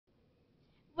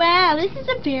wow, this is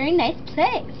a very nice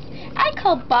place. I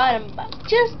call bottom bunk,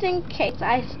 just in case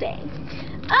I stay.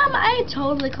 I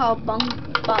totally call bunk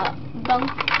top.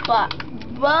 Bunk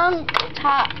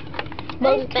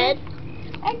bed.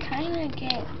 I kind of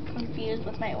get confused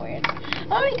with my words.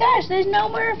 Oh my gosh, there's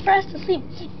nowhere for us to sleep.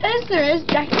 Yes, there is.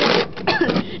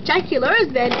 Jackie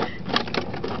Laura's bed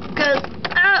goes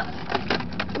up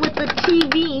with the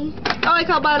TV. Oh, I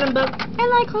call bottom bunk, and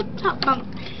I call top bunk.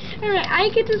 Alright, I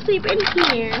get to sleep in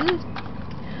here,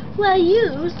 while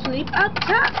you sleep up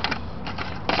top.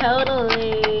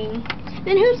 Totally.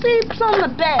 Then who sleeps on the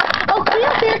bed? Oh, clear.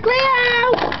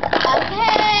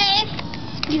 Okay.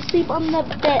 You sleep on the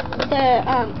bed, the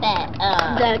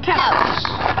couch.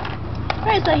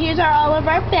 Alright, so here's all of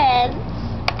our beds.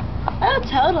 Oh,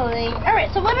 totally.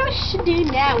 Alright, so what we should do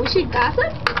now? We should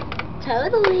gossip?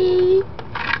 Totally.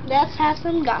 Let's have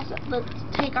some gossip. Let's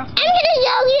take off. I'm gonna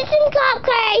show you some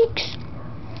cupcakes.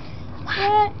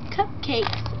 What?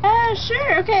 Cupcakes.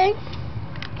 Sure, okay.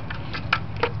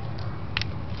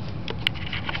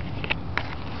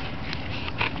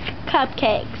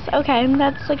 Cupcakes. Okay,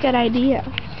 that's a good idea.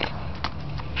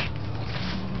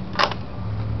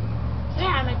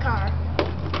 Yeah, my car.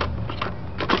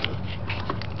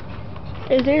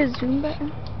 Is there a zoom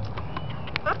button?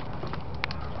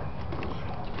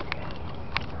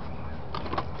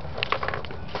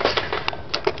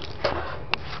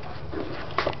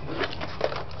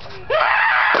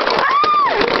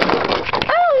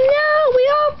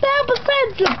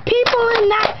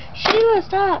 Sheila,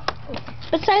 stop.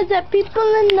 Besides that, people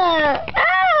in the...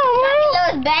 Jackie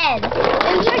Laura's bed.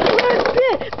 In Jackie Laura's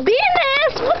bed.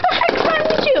 Venus, what the heck's wrong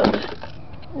with you?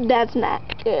 That's not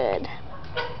good.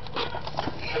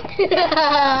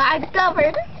 I'm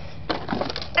covered.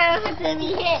 I'm gonna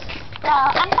be hit.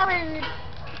 I'm covered.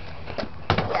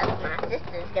 Yes, my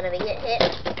sister's gonna be hit.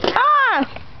 Ah!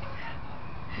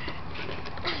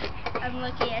 I'm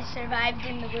lucky I survived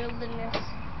in the wilderness.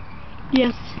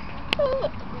 Yes.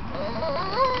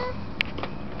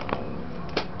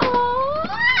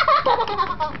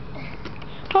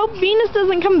 Hope Venus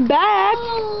doesn't come back.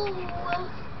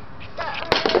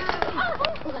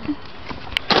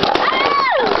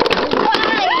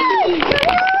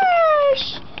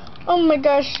 Oh my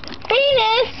gosh.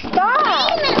 Venus, stop!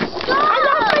 Venus, stop! I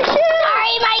lost my shoe!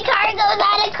 Sorry, my car goes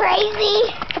out of crazy.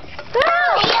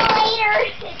 Stop! See you later.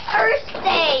 It's Earth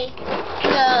Day.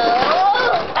 No.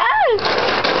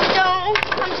 Don't.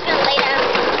 I'm just gonna lay down.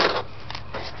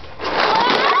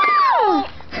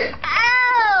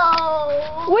 Ow!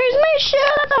 Where's my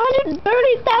shoe? That's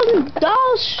 $130,000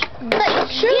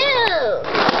 shoe.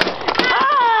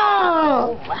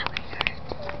 Oh!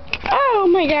 Oh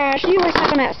my gosh, you are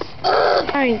such a mess.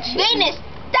 Aren't you? Venus,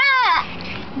 stop!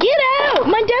 Get out!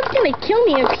 My dad's gonna kill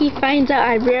me if he finds out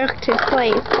I wrecked his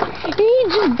place. He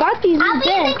just bought these I'll new be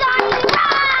the beds. guy in the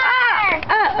car!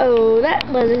 Uh-oh, that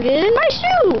wasn't good. My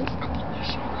shoe!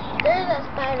 There's a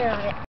spider on it.